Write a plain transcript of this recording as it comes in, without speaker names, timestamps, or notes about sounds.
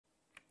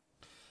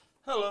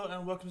Hello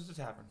and welcome to the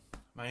tavern.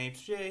 My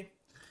name's Jay.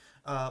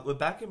 We're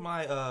back in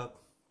my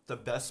the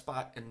best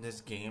spot in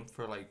this game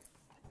for like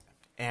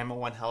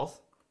ammo and health.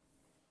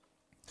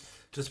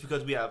 Just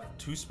because we have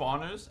two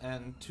spawners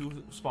and two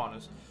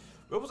spawners.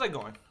 Where was I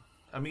going?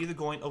 I'm either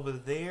going over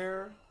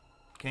there,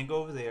 can't go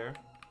over there,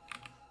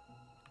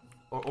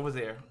 or over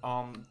there.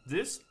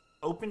 This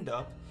opened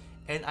up,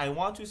 and I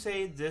want to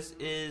say this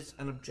is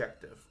an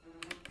objective.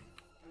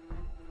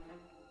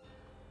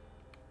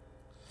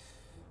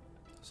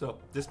 So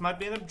this might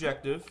be an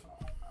objective.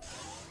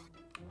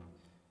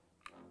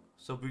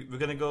 So we're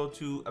gonna go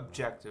to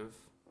objective.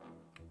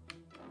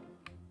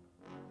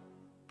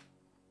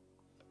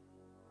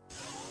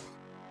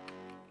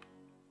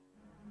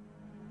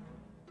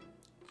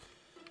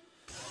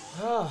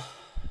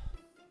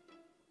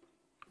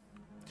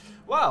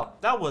 Wow,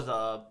 that was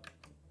a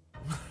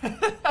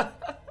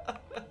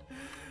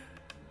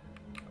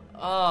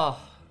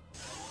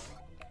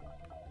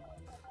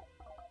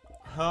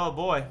oh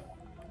boy.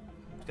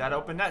 Gotta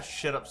open that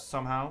shit up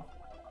somehow.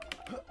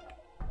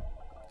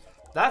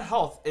 That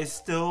health is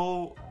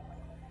still...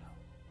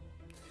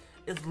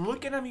 It's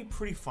looking at me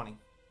pretty funny.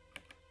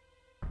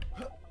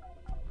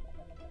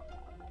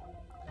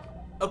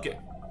 Okay.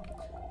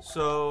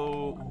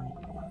 So...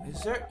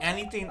 Is there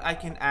anything I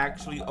can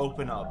actually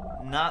open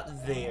up?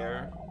 Not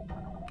there.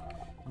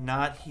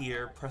 Not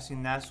here.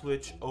 Pressing that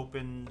switch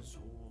opens...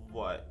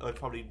 What? Oh, it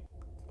probably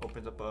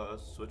opens up a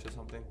switch or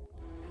something.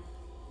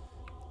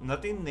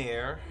 Nothing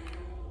there.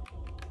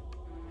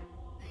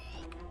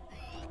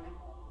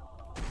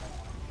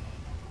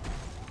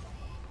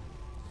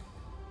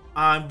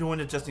 I'm doing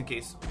it just in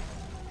case.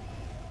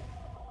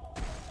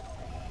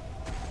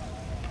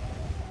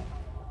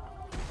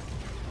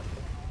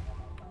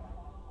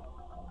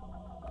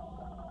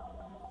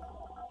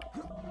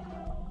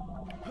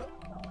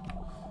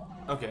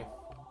 Okay.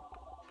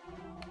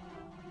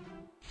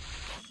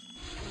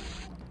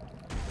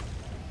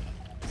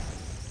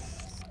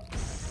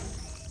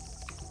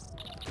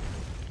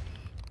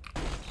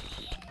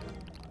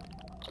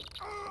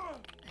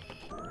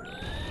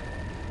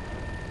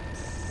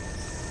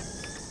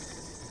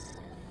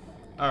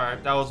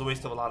 Alright, that was a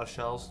waste of a lot of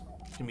shells.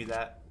 Give me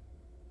that.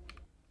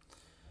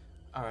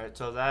 Alright,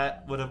 so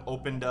that would have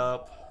opened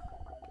up...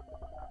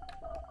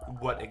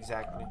 What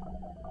exactly?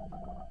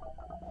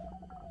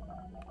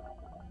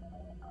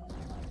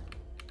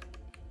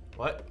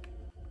 What?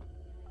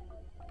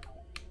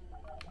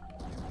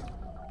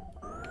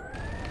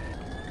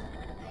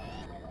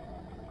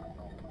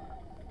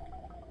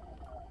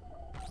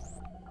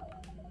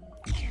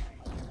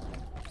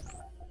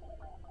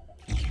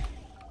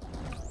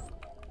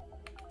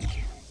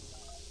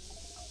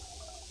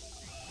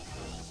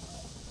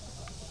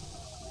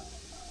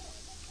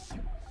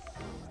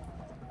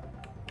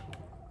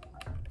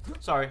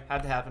 Sorry,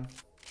 had to happen.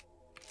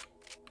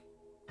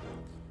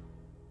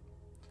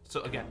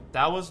 So again,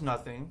 that was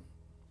nothing.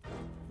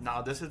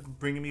 Now this is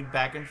bringing me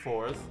back and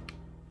forth.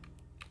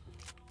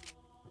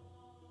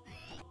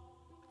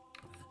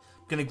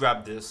 Gonna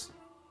grab this.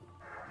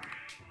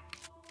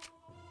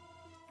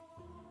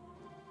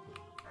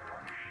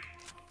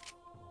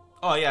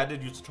 Oh yeah, I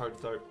did use the charge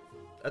dart.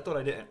 I thought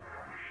I didn't.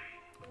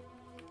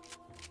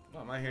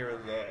 Oh, my hair is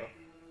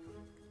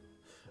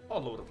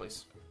all over the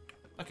place.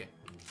 Okay.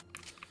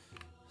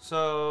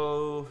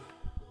 So...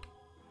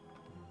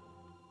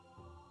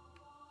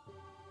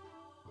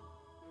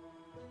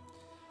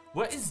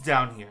 What is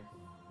down here?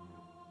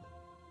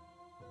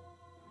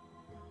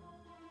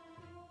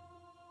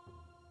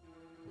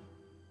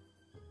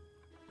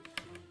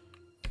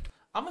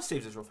 I'm gonna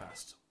save this real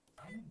fast.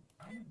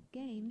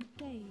 Game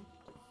saved.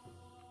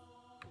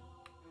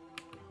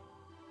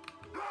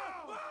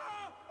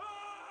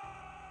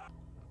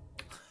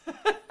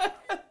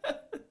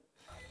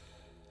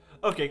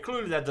 Okay,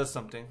 clearly that does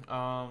something.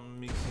 Let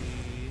me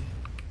see.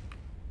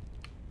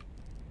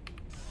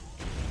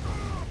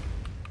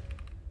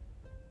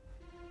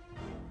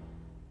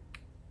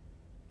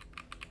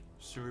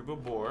 Cerebral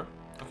bore.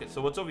 Okay,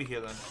 so what's over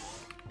here then?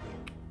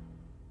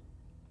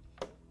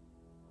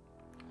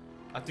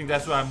 I think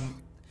that's what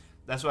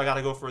that's why I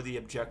gotta go for the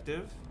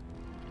objective.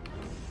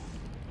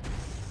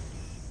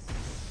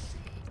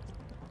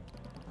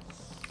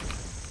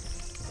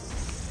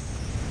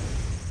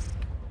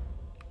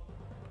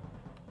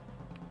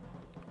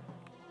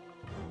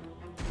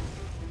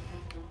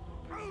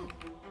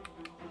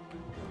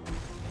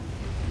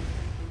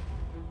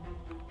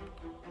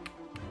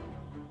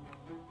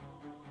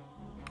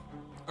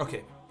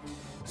 Okay,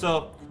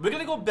 so we're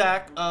gonna go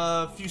back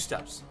a few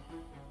steps.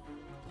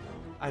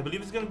 I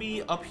believe it's gonna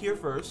be up here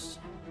first.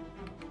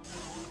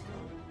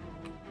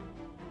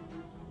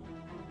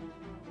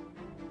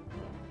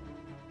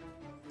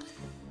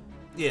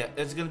 Yeah,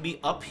 it's gonna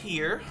be up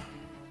here.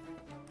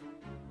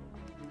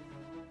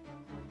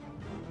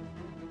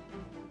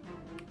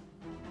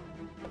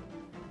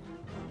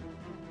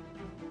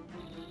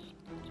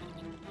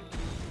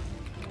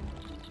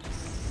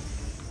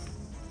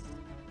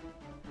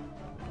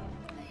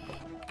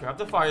 Grab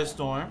the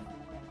firestorm.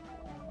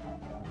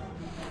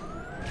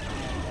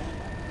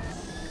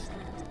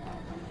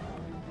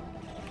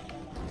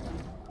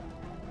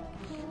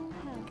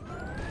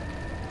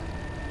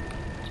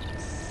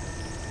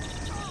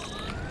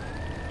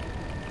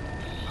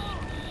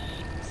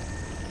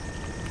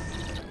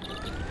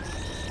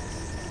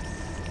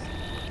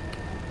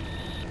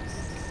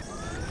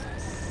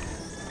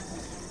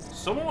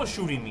 Someone was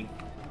shooting me.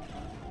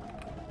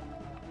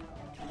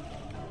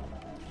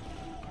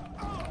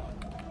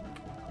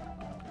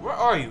 Where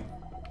are you?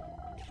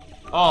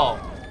 Oh.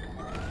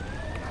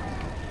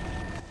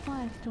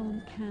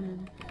 Firestorm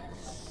cannon.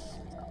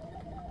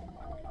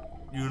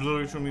 You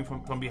literally threw me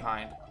from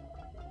behind.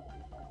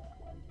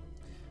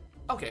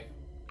 Okay.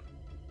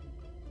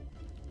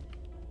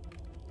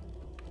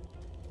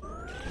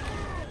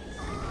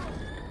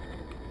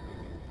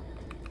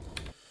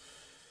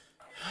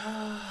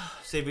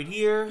 Save it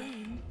here.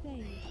 Game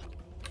saved.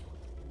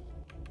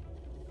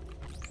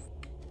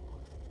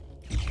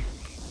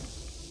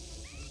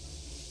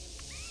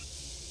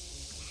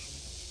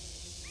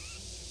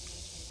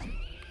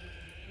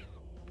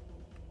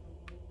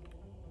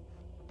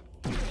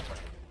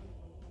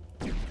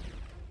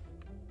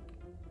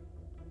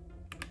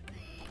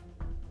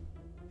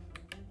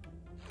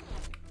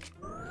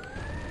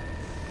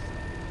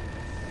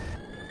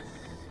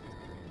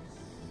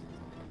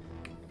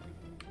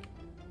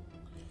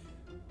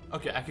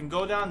 Okay, I can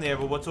go down there,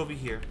 but what's over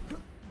here?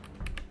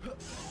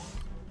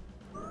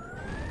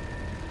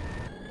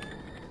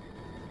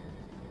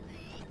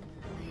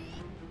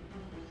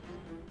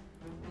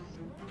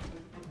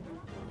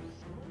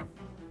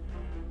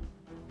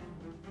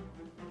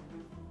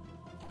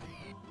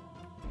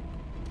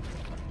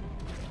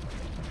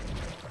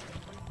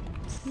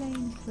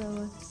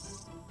 Flamethrower.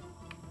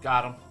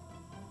 Got him.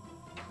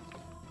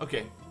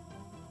 Okay,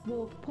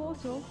 Warp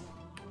portal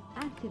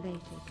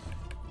activated.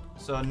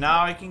 so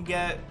now I can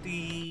get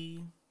the...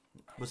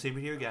 We'll save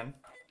it here again.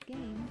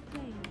 Game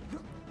saved.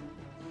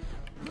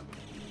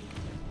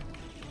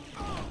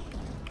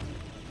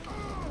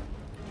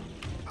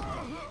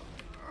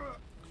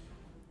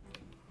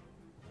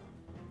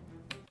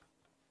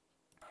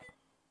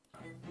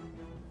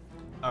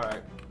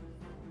 Alright.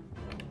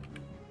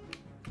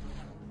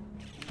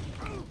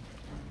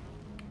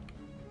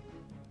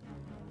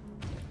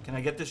 Can I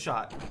get this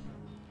shot?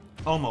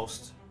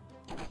 Almost.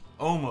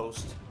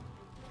 Almost.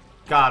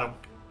 Got him.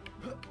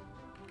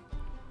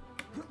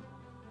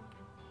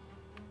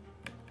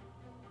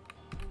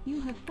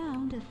 You have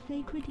found a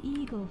sacred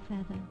eagle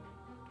feather.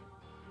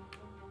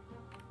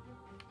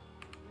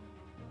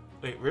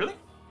 Wait, really?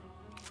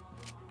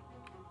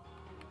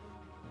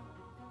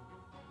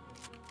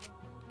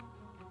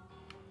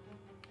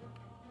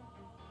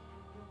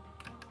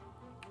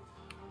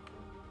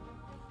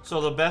 So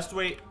the best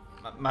way,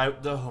 oh my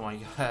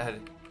god.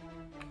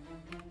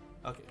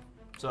 Okay,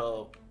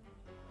 so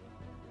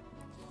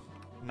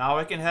now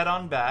I can head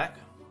on back.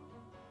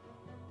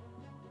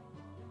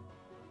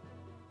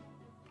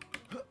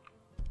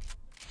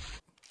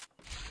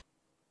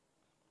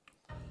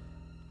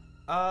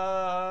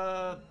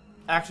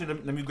 Actually,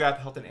 let me grab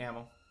health and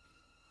ammo.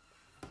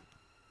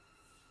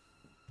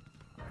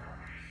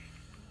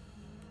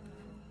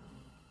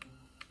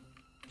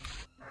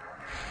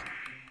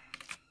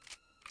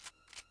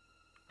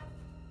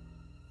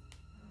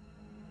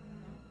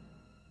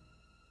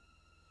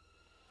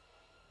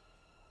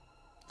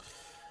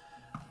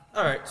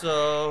 Alright,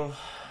 so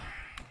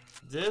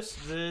this,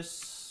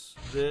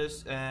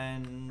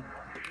 and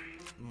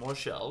more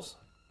shells.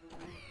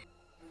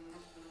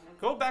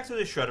 Go back to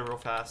the shredder real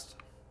fast.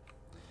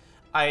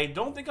 I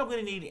don't think I'm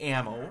gonna need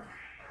ammo.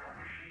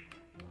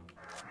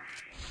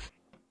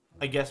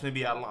 I guess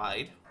maybe I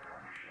lied.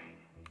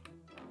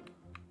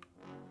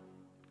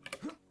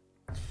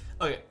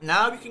 Okay,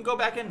 now we can go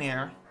back in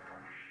there.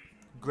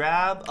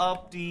 Grab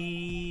up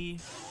the...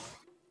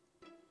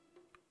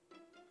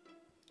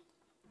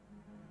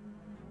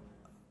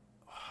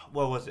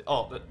 What was it?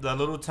 Oh, the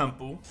little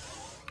temple.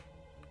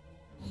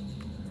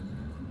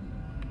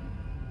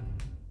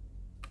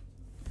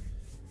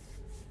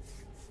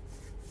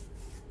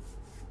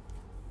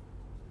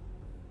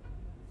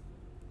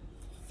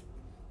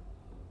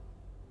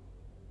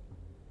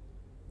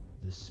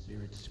 The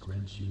spirits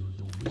grant you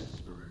the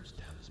Whisperer's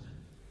Talisman.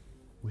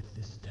 With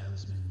this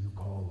talisman, you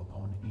call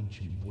upon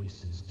ancient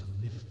voices to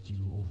lift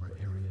you over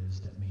areas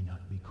that may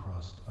not be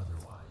crossed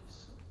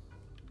otherwise.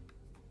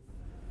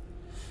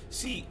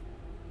 See,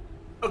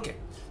 okay,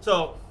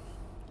 so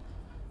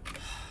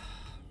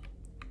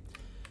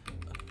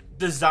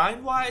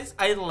design-wise,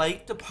 I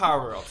like the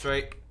power-ups,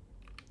 right?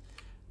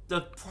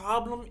 The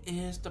problem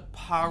is the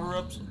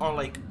power-ups are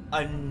like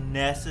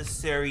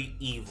unnecessary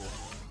evil.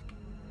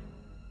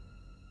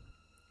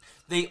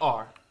 They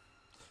are.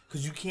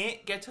 Because you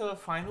can't get to the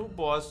final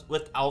boss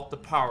without the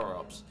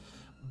power-ups.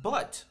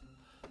 But,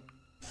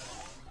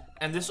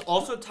 and this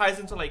also ties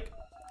into like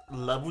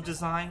level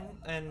design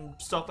and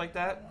stuff like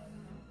that.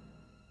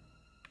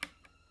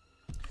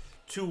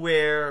 To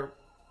where,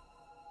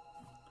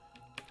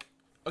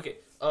 okay,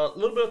 a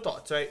little bit of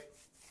thoughts, right?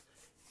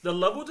 The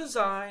level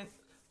design,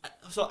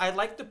 so I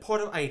like the port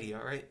of idea,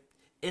 right?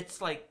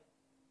 It's like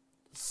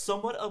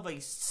somewhat of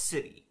a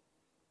city.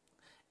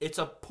 It's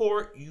a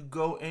port, you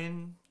go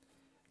in,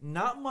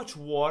 not much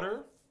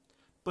water,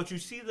 but you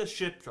see the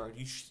shipyard.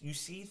 You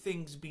see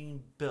things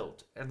being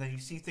built, and then you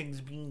see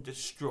things being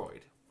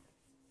destroyed.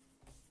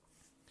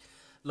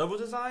 Level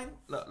design,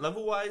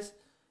 level-wise,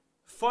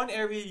 Fun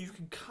area, you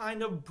can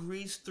kind of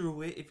breeze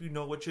through it if you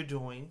know what you're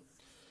doing.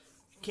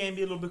 It can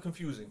be a little bit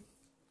confusing.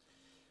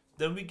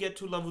 Then we get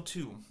to level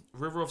 2,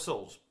 River of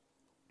Souls.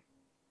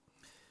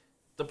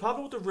 The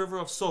problem with the River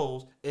of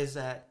Souls is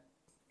that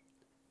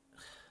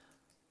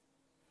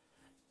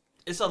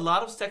it's a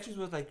lot of sections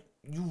where like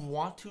you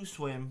want to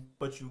swim,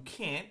 but you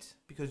can't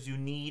because you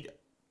need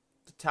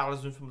the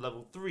talisman from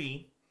level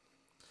 3.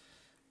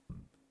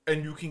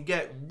 And you can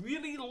get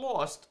really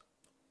lost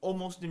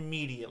almost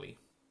immediately.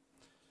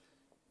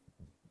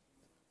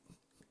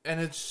 And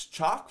it's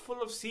chock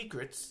full of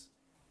secrets,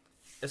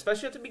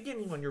 especially at the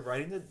beginning when you're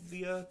riding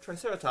the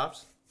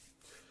Triceratops.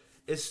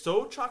 It's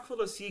so chock full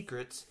of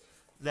secrets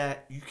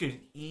that you can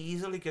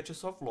easily get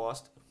yourself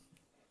lost,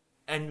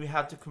 and you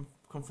have to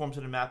conform to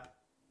the map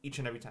each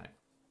and every time.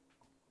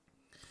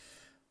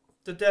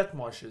 The Death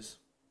Marshes.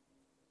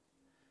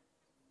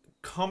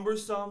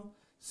 Cumbersome.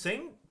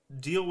 Same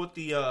deal with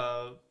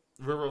the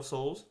River of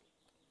Souls.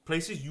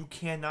 Places you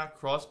cannot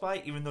cross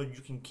by, even though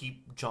you can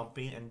keep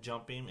jumping and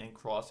jumping and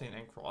crossing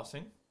and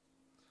crossing.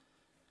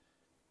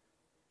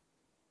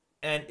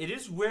 And it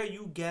is where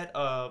you get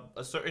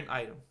a certain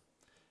item.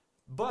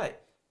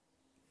 But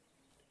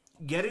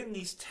getting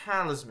these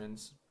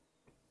talismans,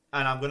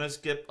 and I'm going to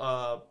skip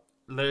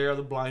Lair of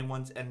the Blind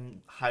Ones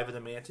and Hive of the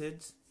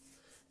Mantids,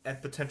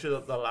 and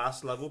potentially the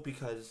last level,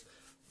 because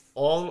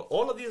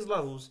all of these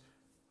levels,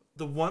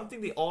 the one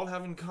thing they all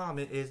have in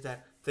common is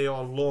that they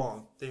are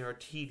long, they are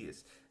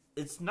tedious.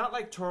 It's not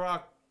like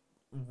Turok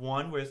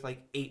 1 where it's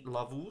like 8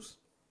 levels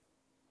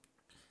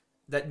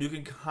that you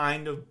can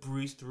kind of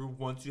breeze through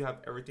once you have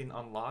everything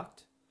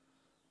unlocked.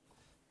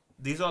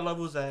 These are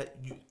levels that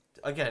you,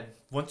 again,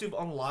 once you've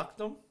unlocked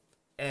them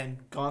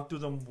and gone through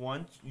them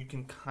once, you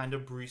can kind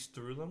of breeze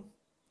through them.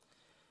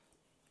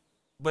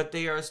 But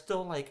they are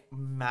still like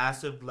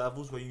massive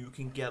levels where you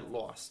can get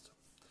lost.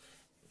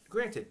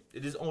 Granted,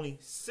 it is only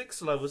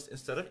 6 levels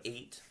instead of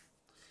 8.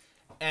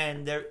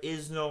 And there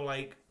is no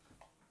like,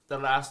 the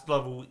last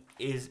level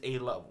is a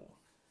level.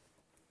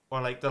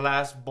 Or like the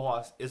last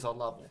boss is a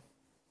level.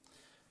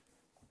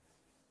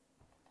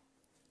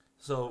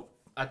 So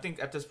I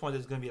think at this point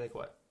there's going to be like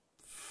what?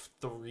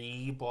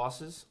 3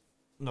 bosses?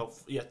 No,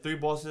 yeah, 3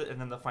 bosses and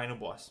then the final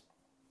boss.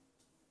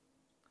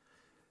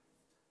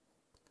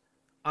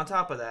 On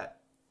top of that,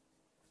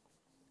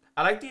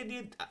 I like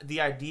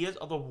the ideas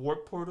of the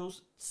warp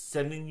portals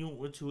sending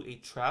you into a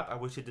trap. I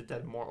wish it did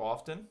that more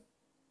often.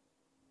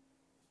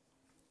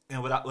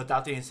 And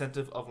without the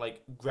incentive of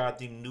like grab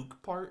the nuke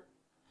part.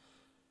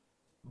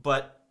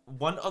 But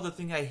one other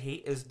thing I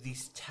hate is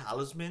these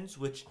talismans,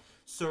 which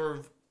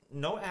serve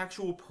no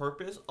actual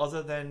purpose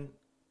other than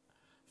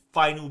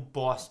final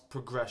boss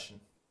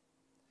progression.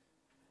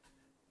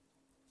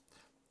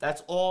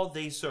 That's all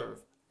they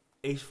serve.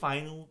 A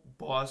final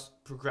boss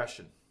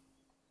progression.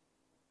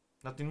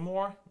 Nothing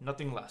more,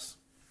 nothing less.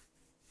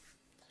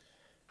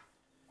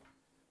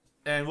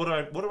 And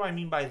what do I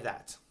mean by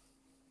that?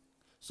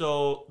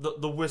 So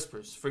the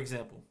whispers, for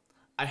example,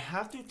 I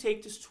have to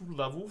take this to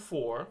level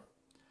 4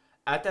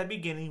 at that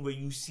beginning where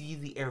you see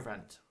the air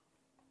vent.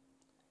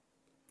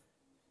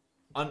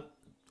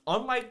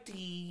 Unlike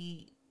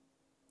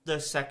the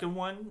second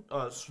one,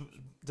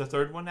 the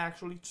third one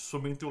actually,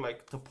 swimming through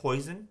like the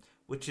poison,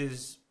 which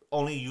is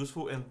only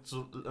useful in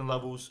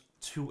levels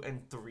 2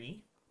 and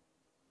 3.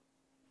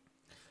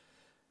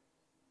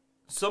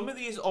 Some of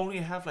these only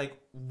have like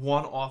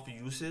one-off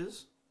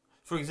uses.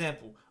 For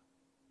example,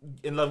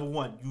 in level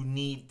 1, you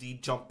need the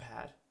jump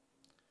pad.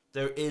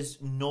 There is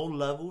no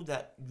level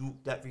that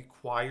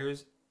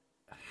requires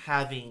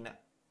having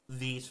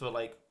these for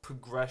like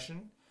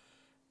progression,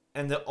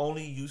 and they're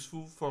only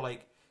useful for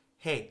like,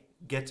 hey,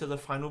 get to the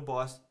final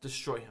boss,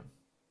 destroy him.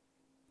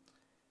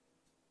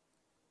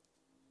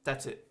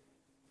 That's it.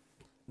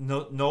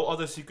 No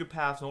other secret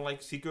paths, no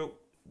like secret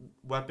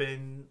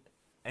weapon,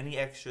 any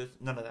extras,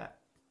 none of that.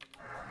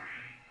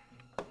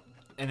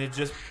 And it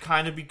just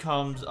kind of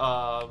becomes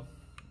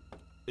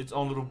its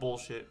own little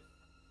bullshit.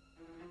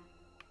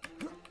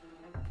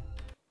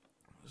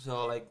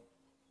 So like,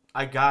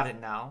 I got it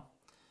now.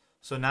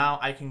 So now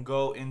I can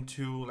go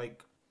into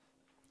like,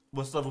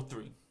 what's level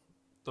 3?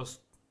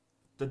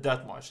 The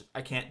Death Marsh.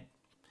 I can't.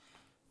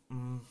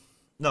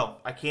 No,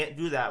 I can't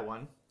do that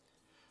one.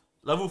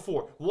 Level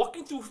 4,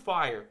 walking through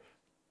fire.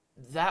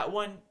 That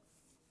one.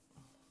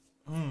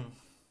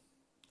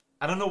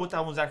 I don't know what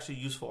that one's actually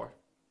used for.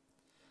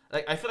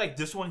 Like, I feel like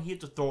this one here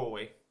to throw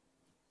away.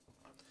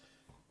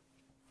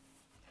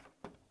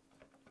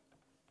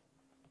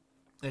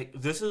 Like,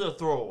 this is a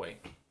throwaway.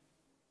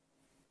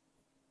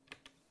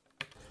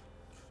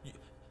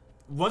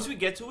 Once we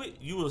get to it,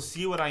 you will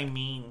see what I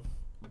mean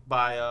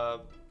by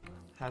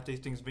half these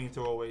things being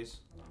throwaways.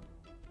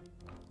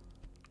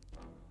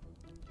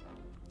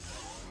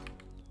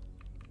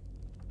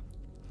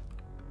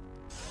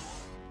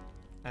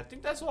 I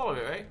think that's all of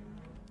it, right?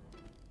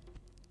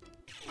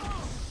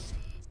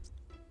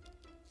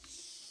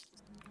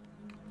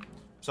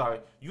 Sorry,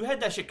 you had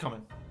that shit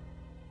coming.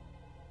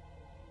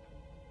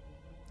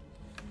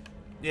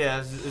 Yeah,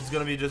 it's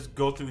gonna be just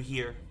go through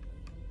here.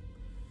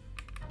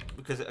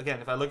 because again,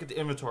 if I look at the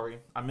inventory,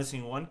 I'm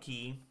missing one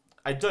key.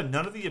 I've done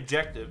none of the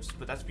objectives,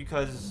 but that's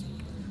because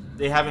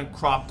they haven't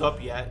cropped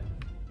up yet.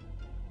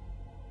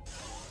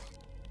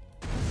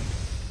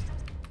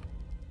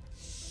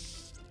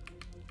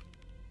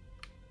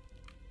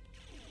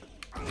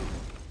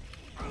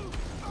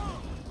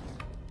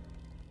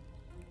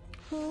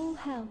 Full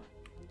health.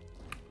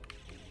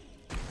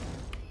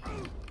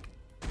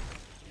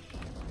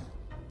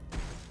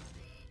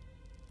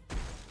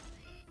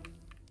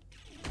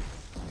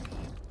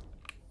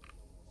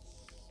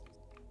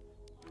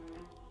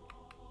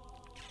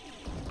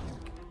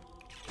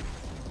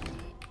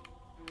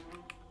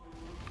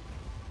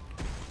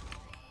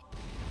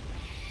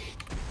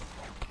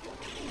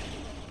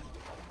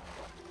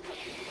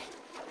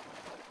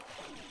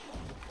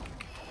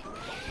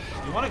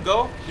 You want to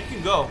go? We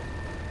can go.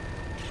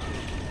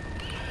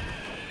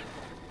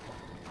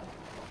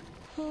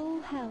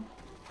 Full health.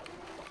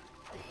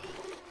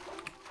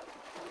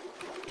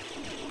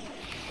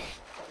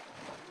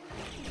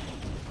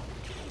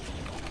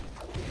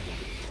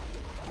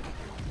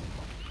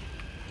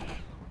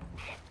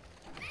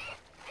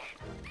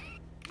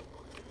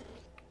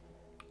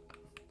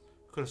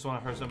 Could have sworn I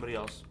heard somebody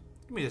else.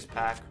 Give me this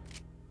pack.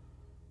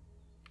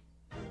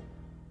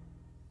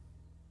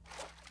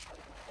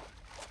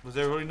 Was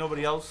there really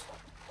nobody else?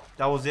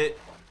 That was it?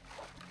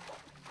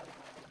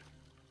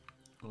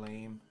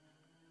 Lame.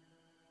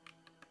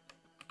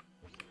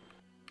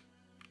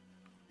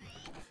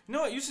 You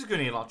know what? Use this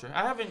grenade launcher.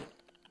 I haven't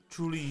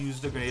truly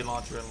used the grenade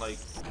launcher in like...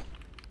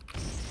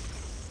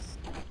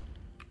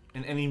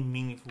 in any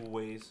meaningful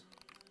ways.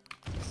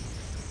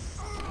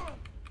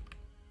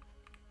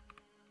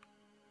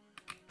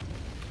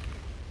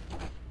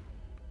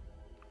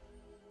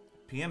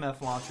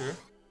 PMF launcher.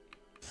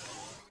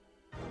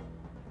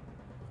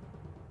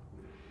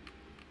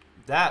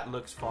 That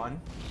looks fun.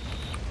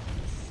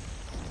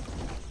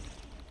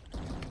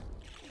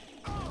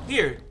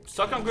 Here,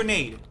 suck on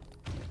grenade.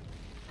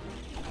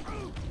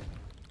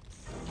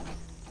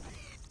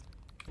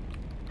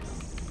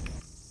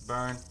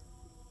 Burn.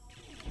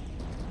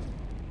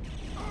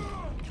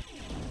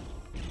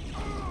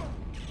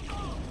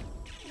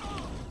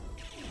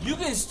 You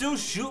can still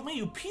shoot me,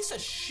 you piece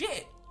of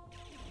shit.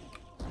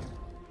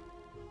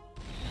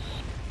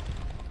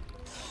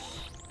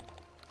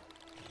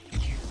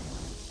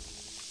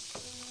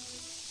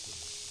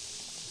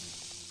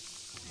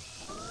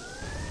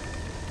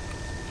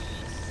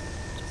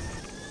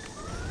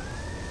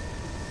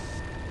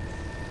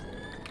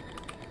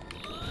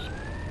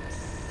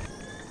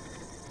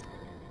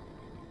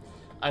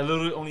 I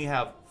literally only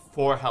have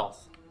 4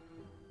 health.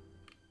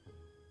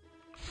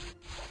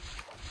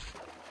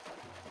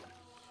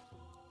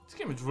 This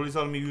game is really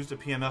telling me to use the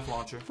PMF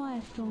launcher.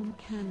 Firestorm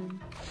cannon.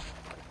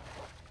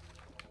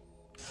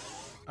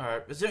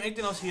 Alright, is there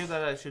anything else here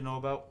that I should know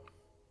about?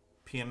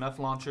 PMF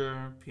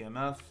launcher,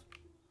 PMF.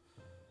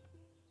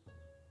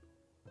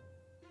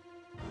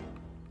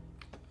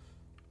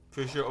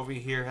 Pretty sure over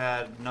here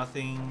had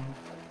nothing.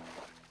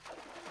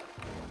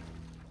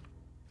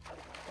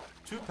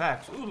 2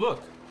 packs. Ooh,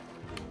 look.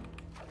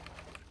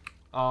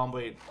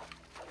 Wait.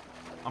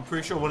 I'm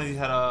pretty sure one of these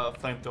had a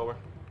flamethrower.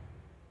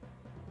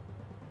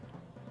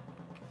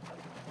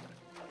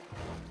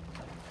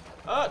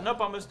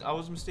 Nope, I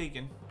was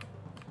mistaken.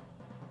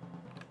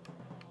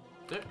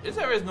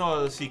 There is no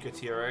other secrets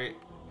here, right?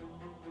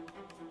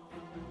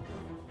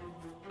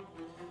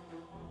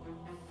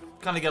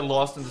 Kind of get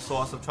lost in the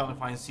sauce of trying to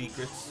find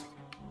secrets.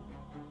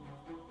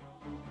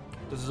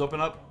 Does this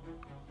open up?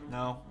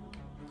 No.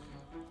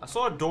 I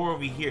saw a door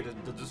over here.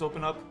 Does this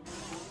open up?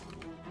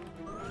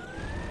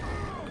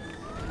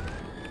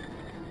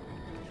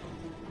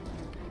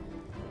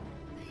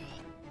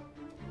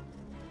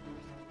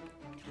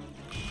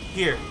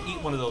 Here, eat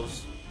one of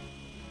those.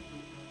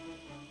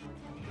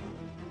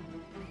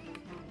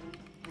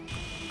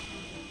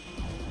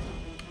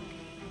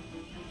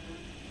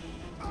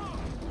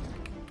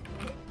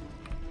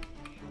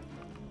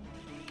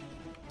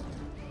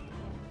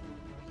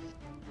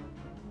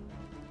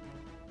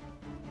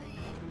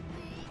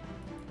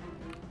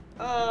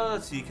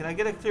 Let's see. Can I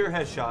get a clear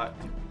headshot?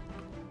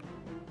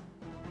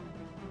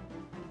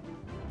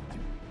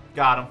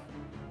 Got him.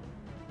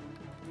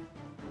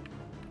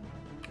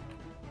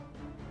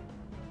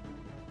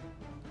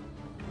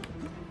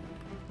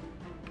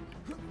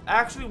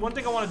 Actually, one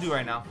thing I want to do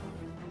right now.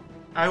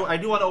 I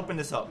do want to open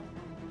this up.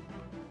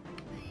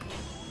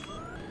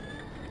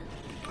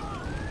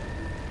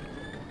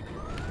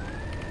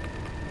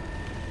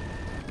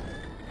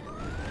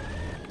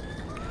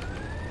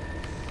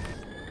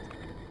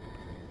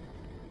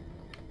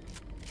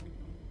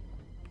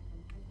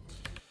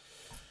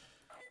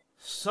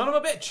 Son of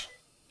a bitch.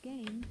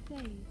 Game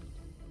saved.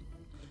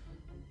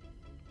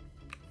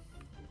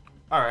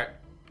 Alright.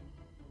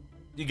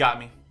 You got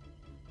me.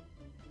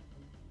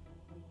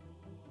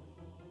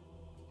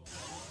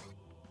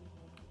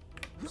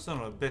 Son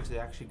of a bitch, they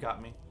actually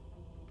got me.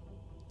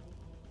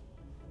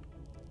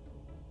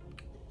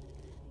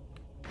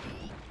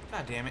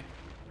 God damn it.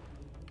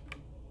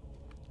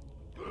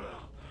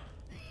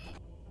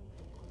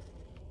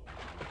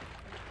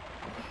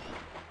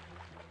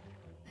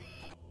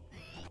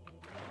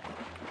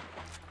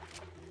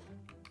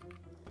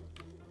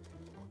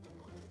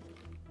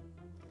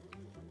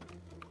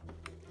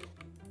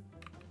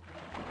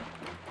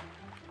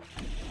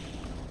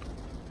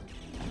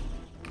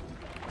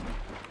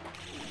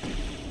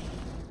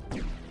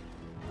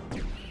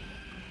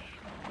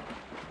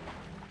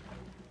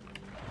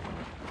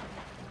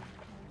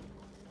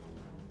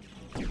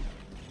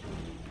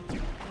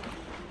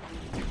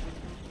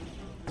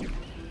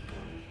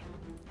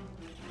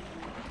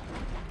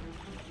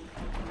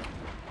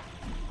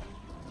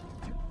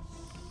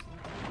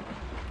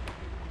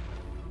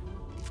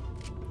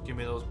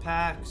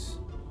 packs.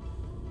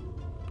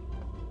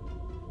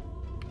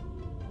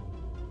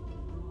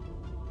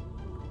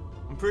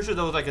 I'm pretty sure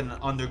there was like an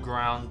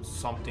underground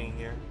something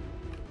here.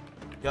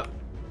 Yep.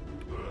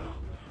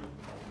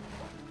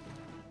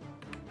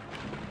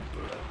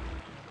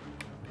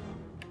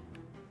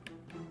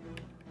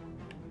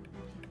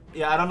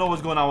 Yeah, I don't know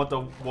what's going on with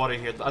the water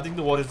here. I think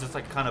the water's just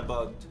like kind of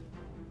bugged.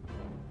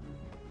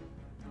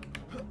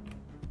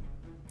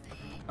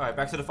 Alright,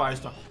 back to the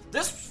firestorm.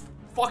 This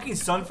fucking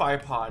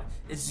sunfire pod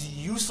is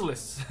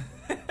useless.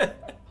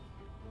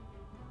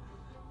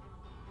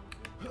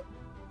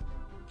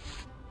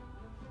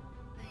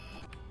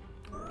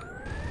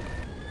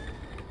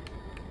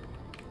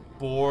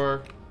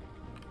 Boar.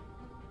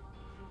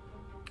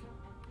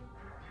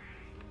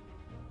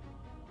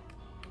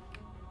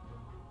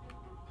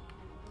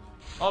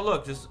 Oh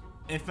look, just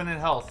infinite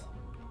health.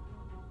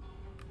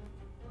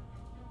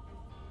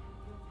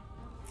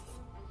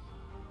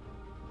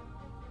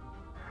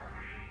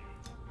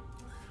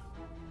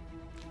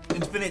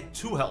 Infinite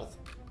 2 health.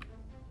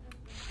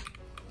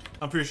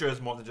 I'm pretty sure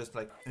it's more than just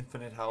like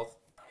infinite health.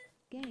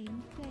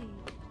 Game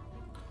saved.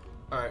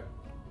 Alright.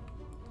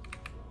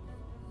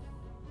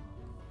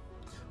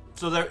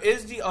 So there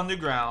is the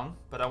underground,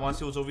 but I want to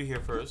see what's over here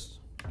first.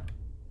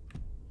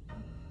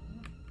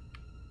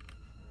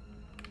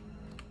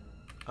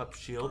 Up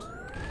shield.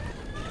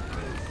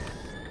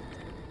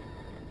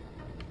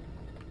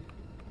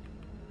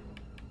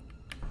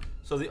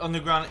 So the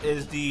underground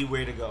is the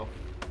way to go.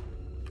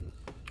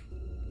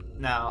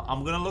 Now,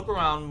 I'm gonna look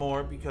around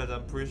more because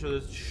I'm pretty sure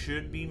there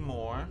should be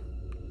more.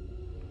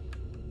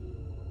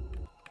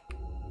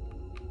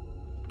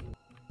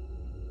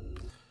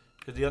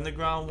 Because the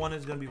underground one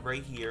is gonna be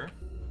right here.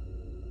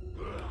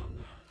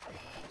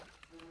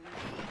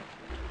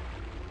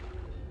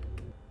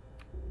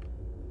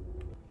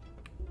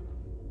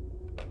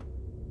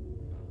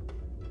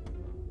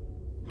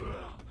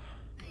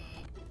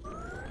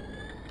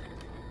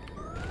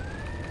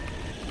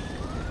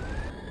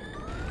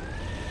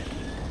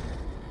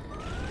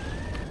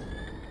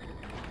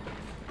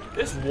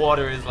 This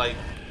water is like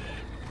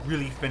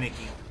really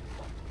finicky.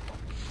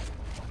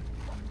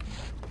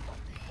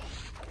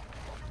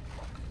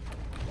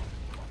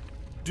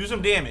 Do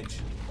some damage.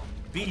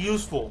 Be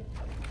useful.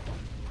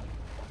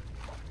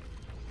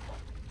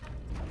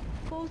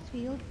 Force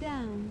field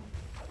down.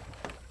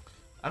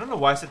 I don't know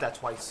why I said that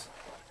twice.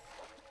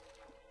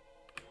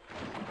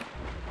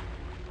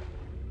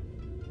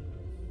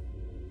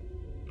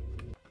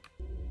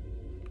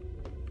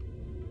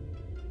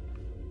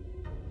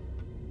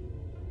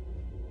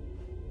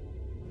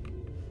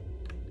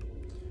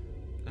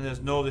 And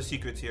there's no other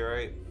secrets here,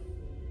 right?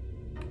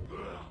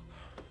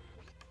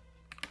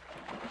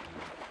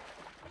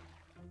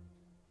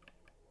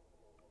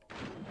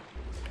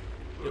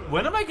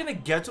 When am I gonna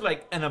get to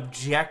like an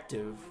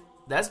objective?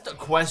 That's the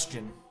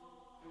question.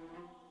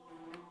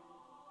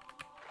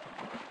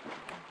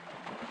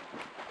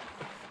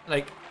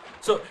 Like,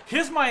 so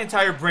here's my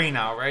entire brain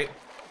now, right?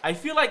 I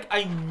feel like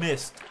I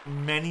missed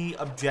many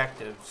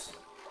objectives.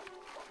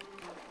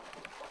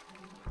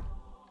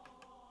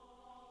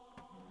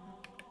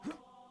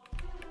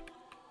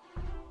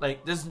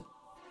 Like, this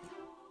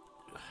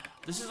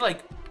is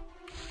like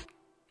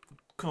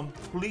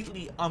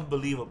completely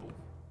unbelievable.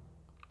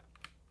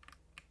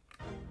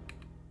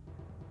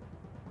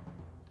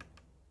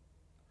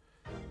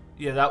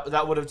 Yeah,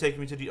 that would have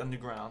taken me to the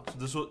underground.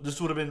 So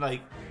this would have been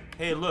like,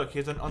 hey, look,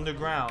 here's an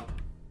underground.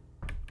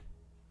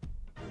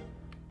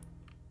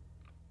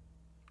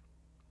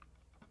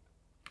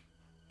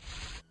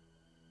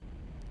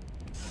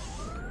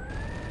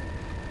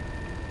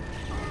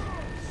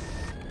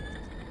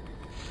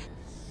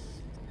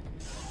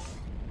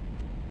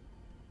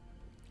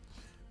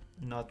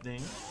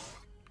 Nothing.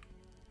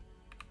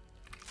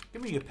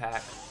 Give me a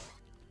pack.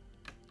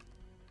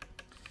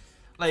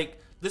 Like,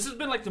 this has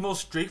been like the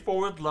most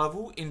straightforward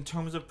level in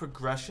terms of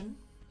progression.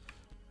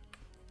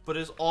 But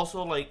it's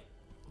also like,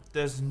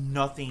 there's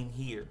nothing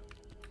here.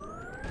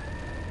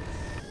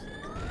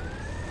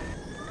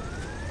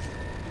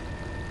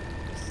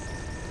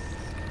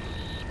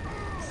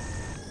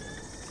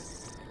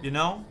 You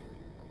know?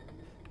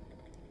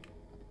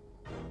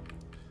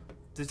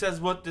 This is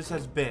what this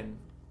has been.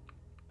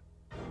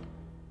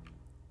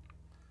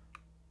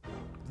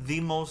 The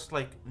most,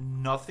 like,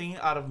 nothing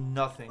out of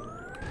nothing.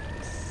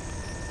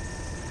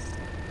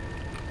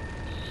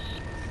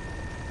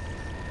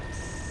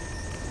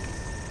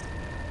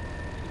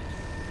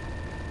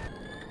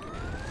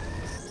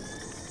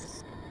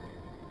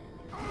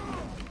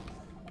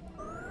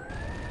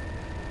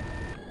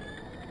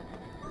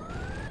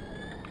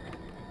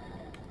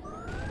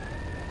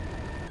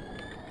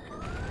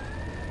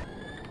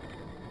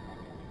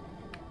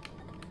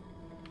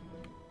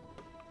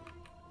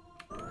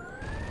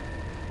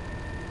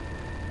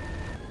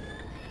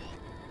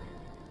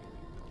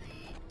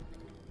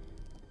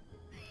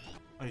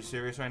 Are you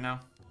serious right now?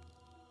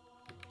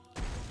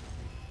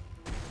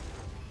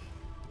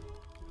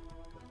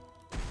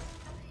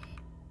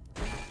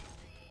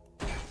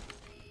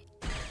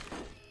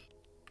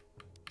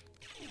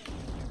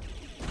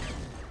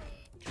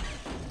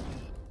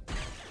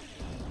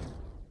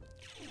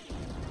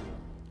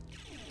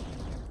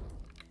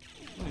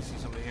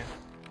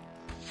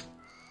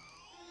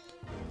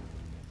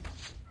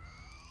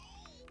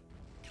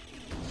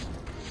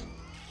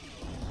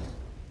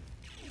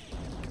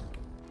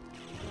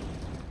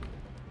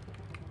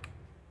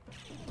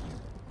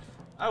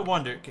 I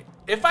wonder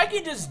if I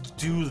can just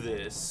do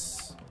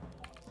this.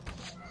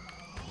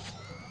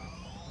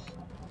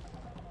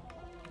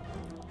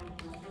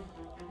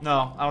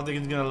 No, I don't think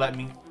it's gonna let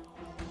me.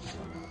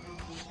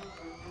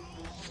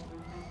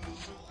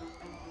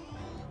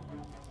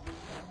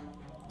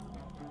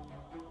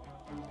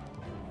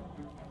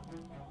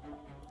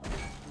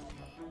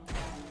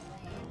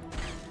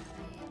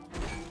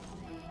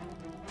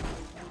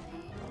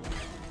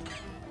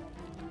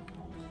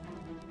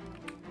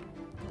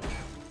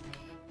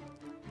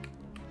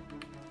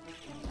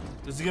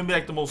 This is gonna be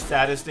like the most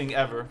saddest thing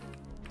ever.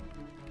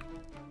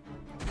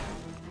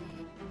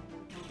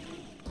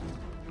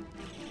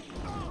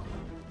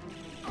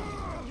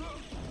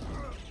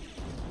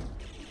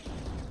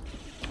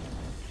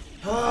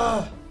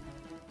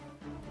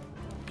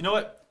 You know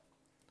what?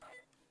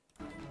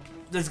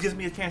 This gives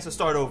me a chance to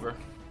start over.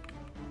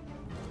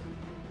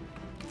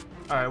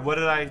 Alright, what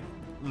did I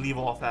leave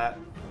off at?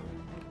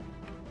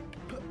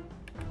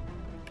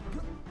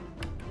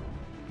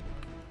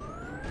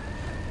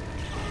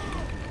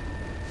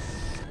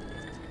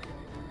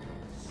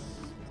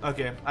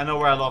 Okay, I know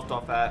where I left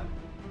off at.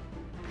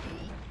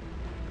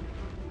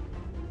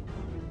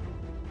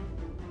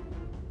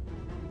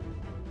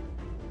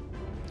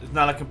 It's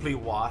not a complete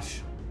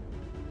wash.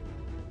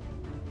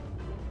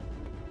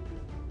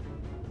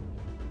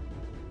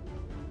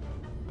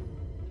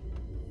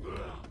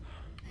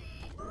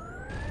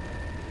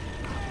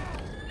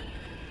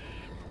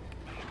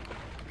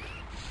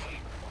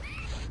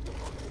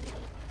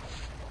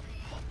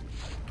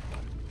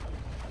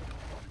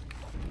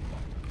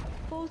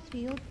 Force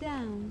field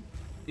down.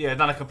 Yeah,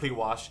 not a complete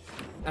wash.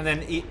 And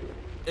then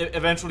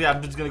eventually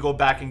I'm just gonna go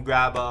back and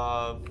grab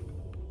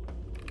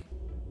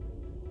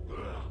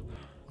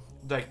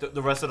like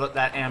the rest of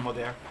that ammo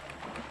there.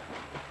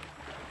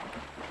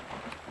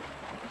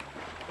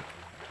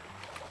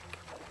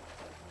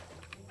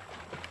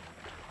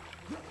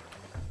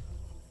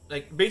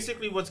 Like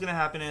basically what's gonna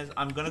happen is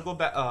I'm gonna go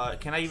back.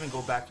 Can I even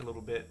go back a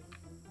little bit?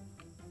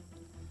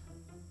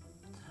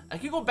 I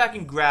can go back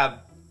and grab.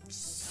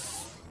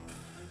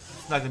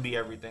 It's not gonna be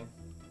everything.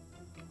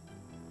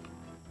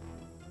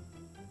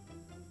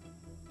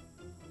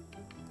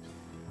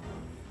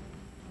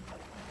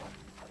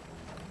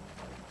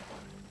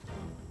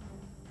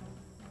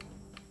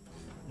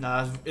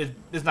 Nah,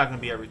 it's not gonna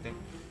be everything.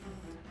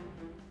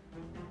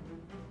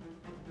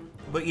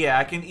 But yeah,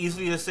 I can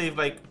easily just save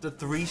like the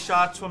 3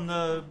 shots from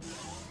the.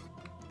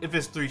 If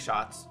it's 3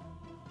 shots.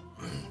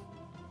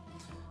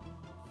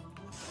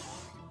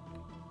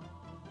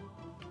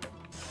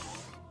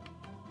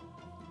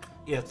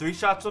 Yeah, 3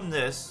 shots from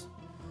this.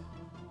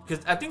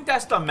 Because I think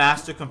that's the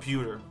master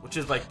computer, which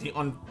is like the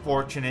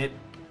unfortunate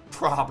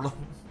problem.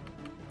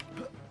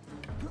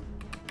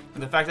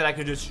 And the fact that I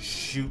could just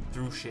shoot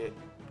through shit.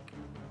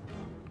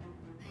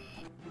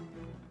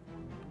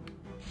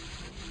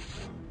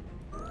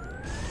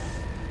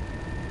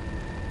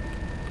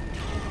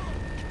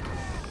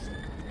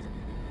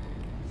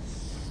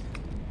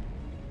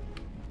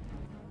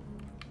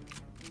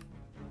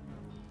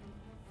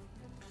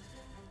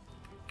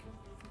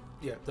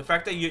 Yeah, the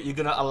fact that you're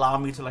gonna allow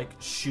me to like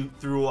shoot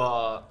through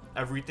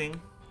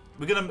everything,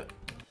 we're gonna,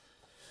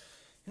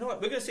 you know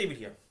what, we're gonna save it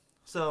here.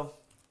 So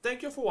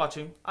thank you for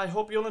watching. I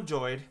hope you all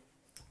enjoyed.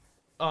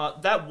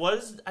 That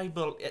was, I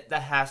believe,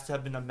 that has to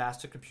have been a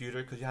master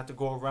computer because you have to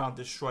go around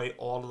destroy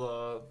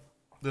all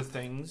the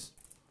things.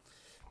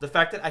 The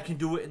fact that I can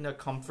do it in the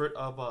comfort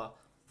of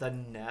the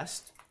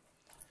nest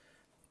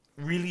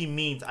really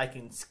means I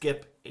can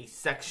skip a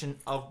section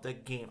of the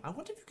game. I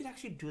wonder if you could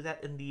actually do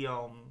that in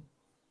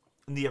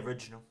the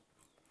original.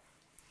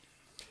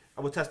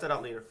 I will test that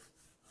out later.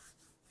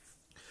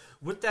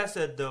 With that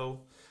said,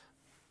 though,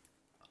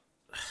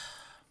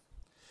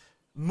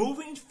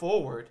 moving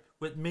forward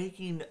with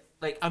making,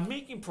 like, I'm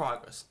making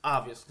progress,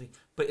 obviously,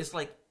 but it's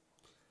like,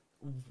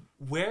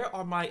 where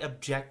are my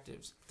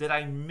objectives? Did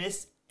I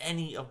miss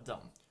any of them?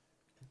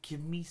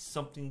 Give me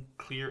something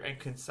clear and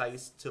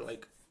concise to,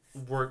 like,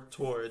 work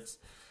towards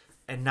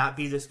and not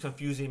be this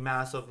confusing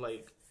mass of,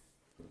 like,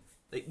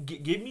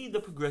 give me the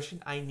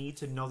progression I need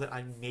to know that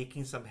I'm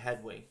making some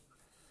headway.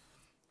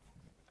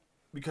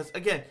 Because,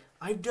 again,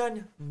 I've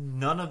done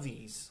none of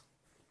these.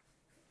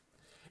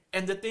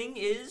 And the thing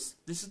is,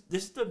 this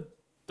is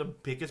the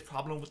biggest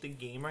problem with the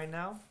game right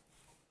now.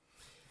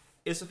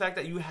 Is the fact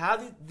that you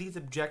have these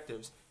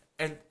objectives,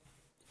 and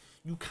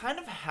you kind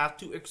of have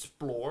to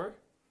explore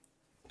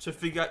to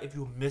figure out if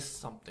you missed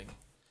something.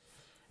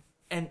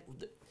 And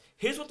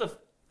here's what the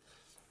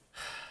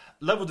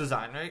level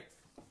design, right?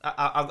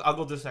 I'll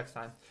go this next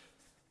time.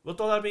 With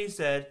all that being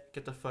said,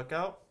 get the fuck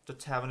out. The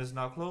tavern is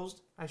now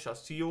closed. I shall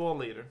see you all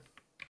later.